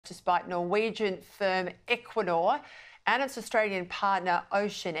despite Norwegian firm Equinor and its Australian partner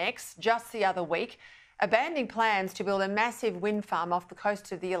OceanX just the other week abandoning plans to build a massive wind farm off the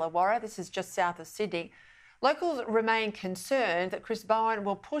coast of the Illawarra. This is just south of Sydney. Locals remain concerned that Chris Bowen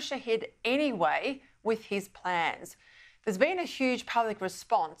will push ahead anyway with his plans. There's been a huge public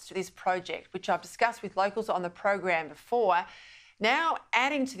response to this project, which I've discussed with locals on the program before. Now,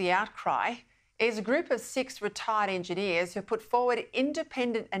 adding to the outcry is a group of 6 retired engineers who put forward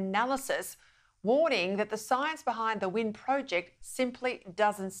independent analysis warning that the science behind the wind project simply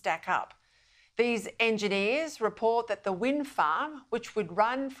doesn't stack up. These engineers report that the wind farm, which would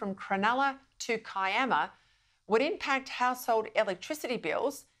run from Cronulla to Kiama, would impact household electricity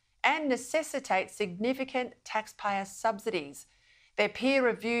bills and necessitate significant taxpayer subsidies. Their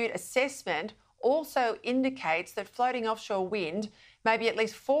peer-reviewed assessment also indicates that floating offshore wind may be at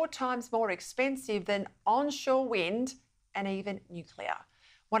least 4 times more expensive than onshore wind and even nuclear.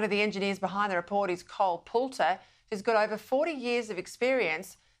 One of the engineers behind the report is Col Poulter, who's got over 40 years of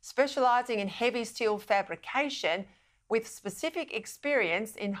experience specialising in heavy steel fabrication with specific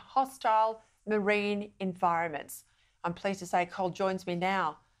experience in hostile marine environments. I'm pleased to say Col joins me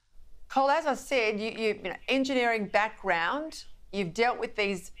now. Col, as I said, you know, engineering background, you've dealt with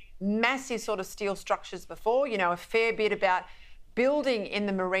these massive sort of steel structures before, you know a fair bit about building in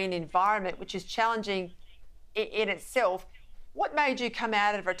the marine environment, which is challenging in itself. What made you come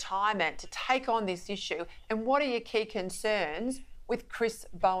out of retirement to take on this issue, and what are your key concerns with Chris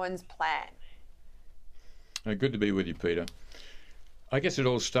Bowen's plan? Good to be with you, Peter. I guess it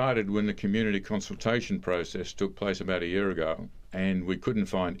all started when the community consultation process took place about a year ago, and we couldn't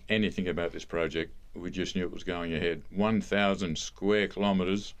find anything about this project. We just knew it was going ahead. 1,000 square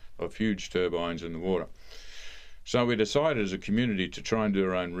kilometres of huge turbines in the water. So we decided as a community to try and do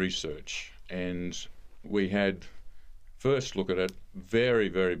our own research, and we had first look at it, very,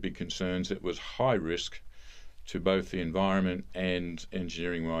 very big concerns. It was high risk to both the environment and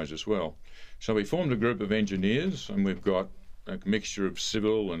engineering-wise as well. So we formed a group of engineers, and we've got a mixture of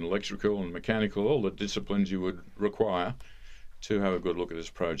civil and electrical and mechanical, all the disciplines you would require to have a good look at this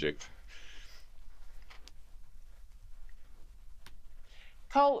project.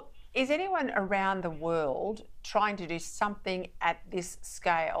 Col, is anyone around the world trying to do something at this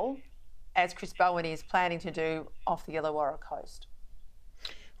scale as Chris Bowen is planning to do off the Illawarra coast?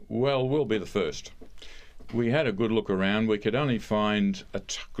 Well, we'll be the first. We had a good look around. We could only find a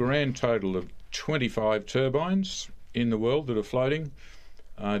grand total of 25 turbines in the world that are floating.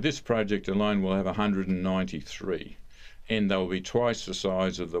 This project alone will have 193, and they'll be twice the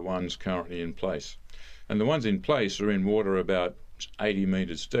size of the ones currently in place. And the ones in place are in water about 80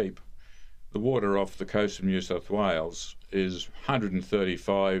 metres deep. The water off the coast of New South Wales is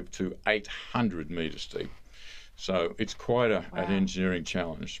 135 to 800 metres deep. So it's quite an engineering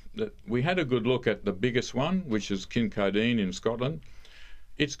challenge. We had a good look at the biggest one, which is Kincardine in Scotland.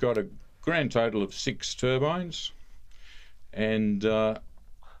 It's got a grand total of 6 turbines, and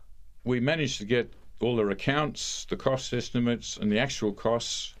we managed to get all their accounts, the cost estimates and the actual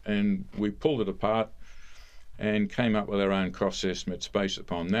costs, and we pulled it apart and came up with our own cost estimates based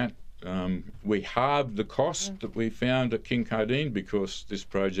upon that. We halved the cost that we found at Kincardine because this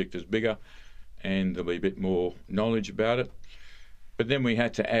project is bigger and there'll be a bit more knowledge about it. But then we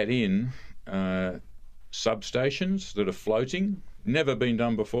had to add in substations that are floating, never been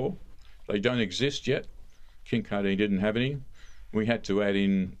done before. They don't exist yet. Kincardine didn't have any. We had to add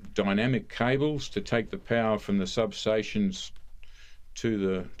in dynamic cables to take the power from the substations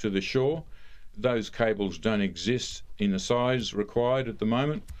to the shore. Those cables don't exist in the size required at the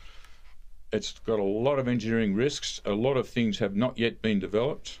moment. It's got a lot of engineering risks. A lot of things have not yet been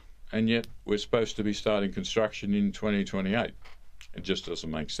developed, and yet we're supposed to be starting construction in 2028. It just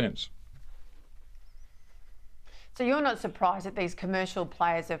doesn't make sense. So you're not surprised that these commercial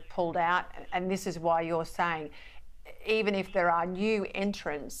players have pulled out, and this is why you're saying even if there are new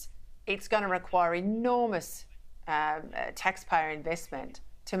entrants, it's going to require enormous taxpayer investment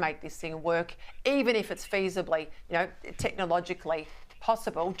to make this thing work, even if it's feasibly, you know, technologically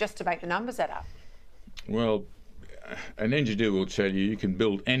possible, just to make the numbers add up. Well, an engineer will tell you can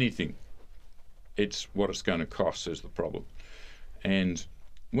build anything. It's what it's going to cost is the problem. And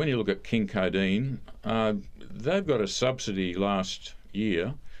when you look at Kincardine, they've got a subsidy last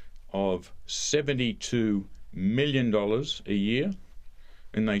year of $72 million a year,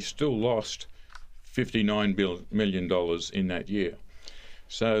 and they still lost $59 million in that year.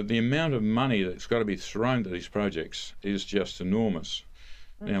 So the amount of money that's got to be thrown to these projects is just enormous.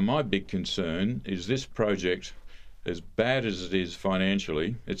 Now, my big concern is this project, as bad as it is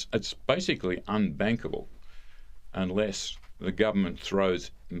financially, it's basically unbankable unless the government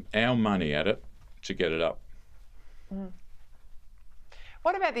throws our money at it to get it up.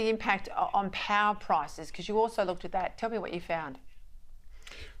 What about the impact on power prices? Because you also looked at that. Tell me what you found.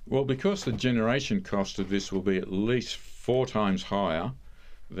 Well, because the generation cost of this will be at least 4 times higher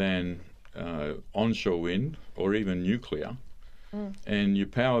than onshore wind or even nuclear, and your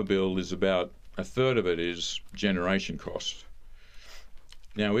power bill is about a third of it is generation cost.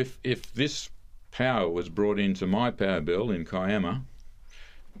 Now, if this power was brought into my power bill in Kiama,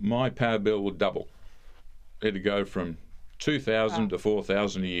 my power bill would double. It'd go from 2,000 to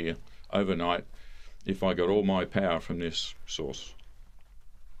 4,000 a year overnight if I got all my power from this source.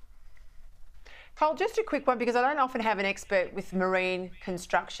 Col, just a quick one, because I don't often have an expert with marine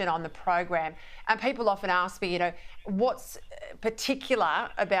construction on the program, and people often ask me, what's particular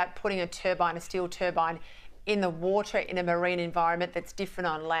about putting a turbine, a steel turbine, in the water in a marine environment that's different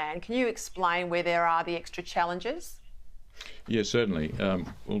on land? Can you explain where there are the extra challenges? Yeah, certainly.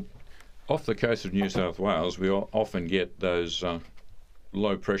 Well, off the coast of New South Wales, we often get those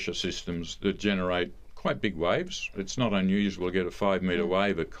low pressure systems that generate quite big waves. It's not unusual to get a 5-metre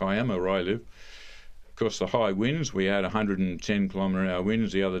wave at Kiama, where I live. Of course, the high winds, we had 110 kilometre-hour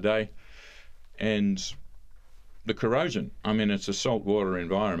winds the other day, and the corrosion. I mean, it's a saltwater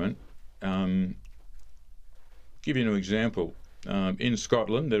environment. Give you an example. In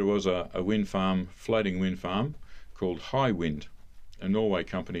Scotland, there was a wind farm, floating wind farm, called High Wind. A Norway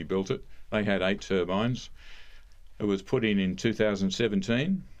company built it. They had 8 turbines. It was put in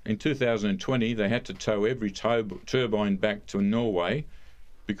 2017. In 2020, they had to tow every turbine back to Norway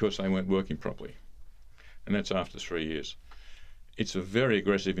because they weren't working properly. And that's after 3 years. It's a very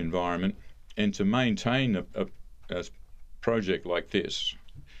aggressive environment, and to maintain a project like this,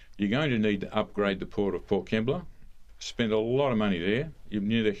 you're going to need to upgrade the port of Port Kembla, spend a lot of money there. You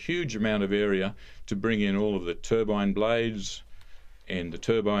need a huge amount of area to bring in all of the turbine blades and the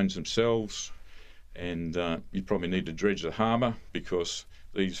turbines themselves, and you probably need to dredge the harbour because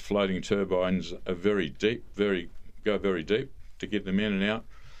these floating turbines are very deep, go very deep to get them in and out.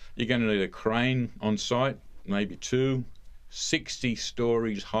 You're going to need a crane on site, maybe 2, 60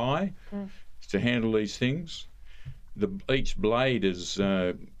 stories high to handle these things. Each blade is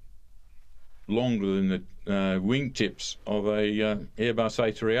longer than the wingtips of a Airbus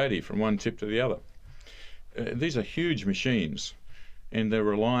A380 from one tip to the other. These are huge machines, and they're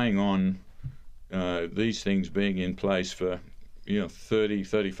relying on these things being in place for 30,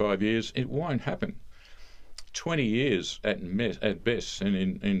 35 years. It won't happen. 20 years at best, and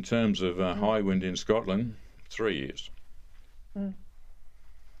in terms of high wind in Scotland, 3 years.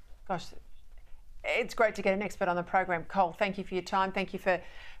 Gosh, it's great to get an expert on the program. Col, thank you for your time. Thank you for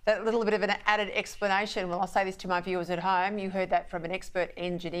that little bit of an added explanation. Well, I'll say this to my viewers at home. You heard that from an expert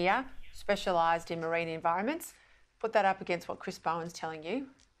engineer specialised in marine environments. Put that up against what Chris Bowen's telling you,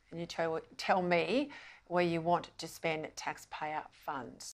 and you tell me where you want to spend taxpayer funds.